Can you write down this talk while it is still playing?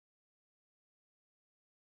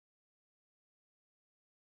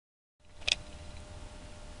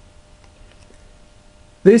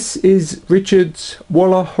This is Richard's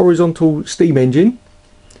Waller horizontal steam engine,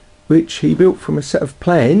 which he built from a set of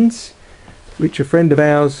plans which a friend of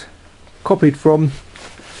ours copied from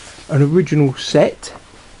an original set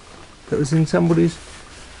that was in somebody's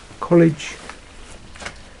college.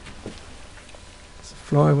 There's a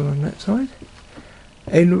flywheel on that side,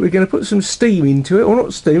 and we're going to put some steam into it, or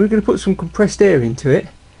not steam, we're going to put some compressed air into it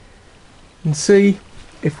and see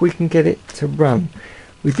if we can get it to run.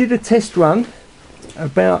 We did a test run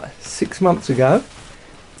about 6 months ago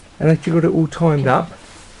and actually got it all timed up,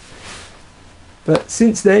 but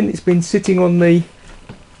since then it's been sitting on the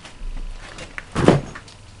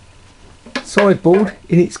sideboard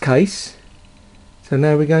in its case. So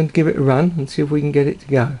now we're going to give it a run and see if we can get it to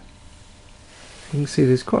go. You can see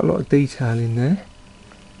there's quite a lot of detail in there.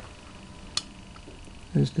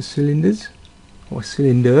 There's the cylinders, or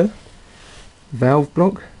cylinder, valve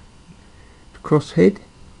block, the crosshead,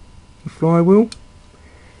 the flywheel.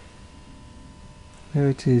 There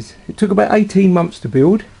it is. It took about 18 months to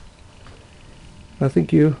build. I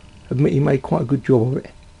think you admit he made quite a good job of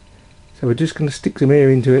it. So we're just going to stick some air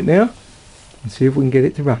into it now and see if we can get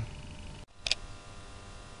it to run.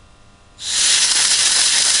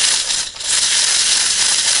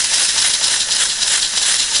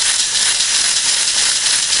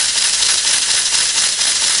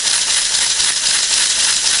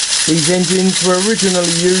 These engines were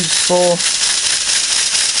originally used for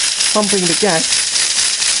pumping the gas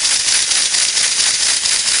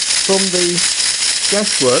from the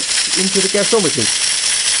gasworks into the gasometers.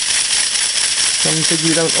 Something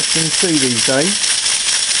you don't often see these days,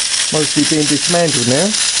 mostly being dismantled now.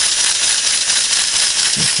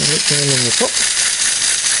 Let's have it down on the top.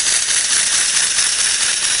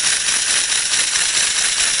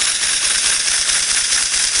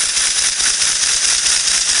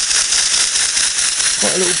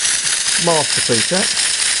 Quite a little masterpiece, that.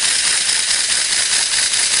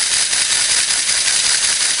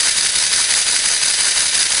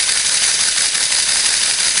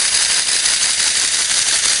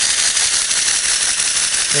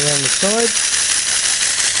 Around the side.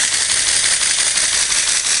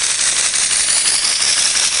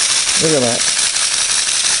 Look at that.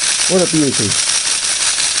 What a beauty.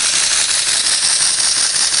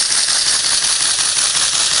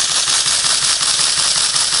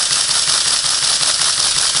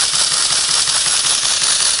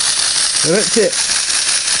 So that's it.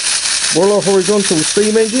 Waller horizontal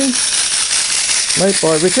steam engine made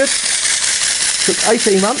by Richard. Took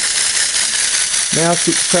 18 months. Now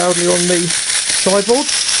sits proudly on the sideboard,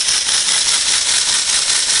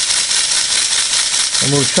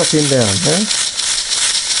 and we'll shut him down.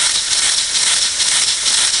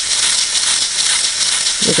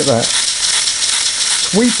 Look at that,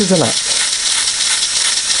 sweet as a nut.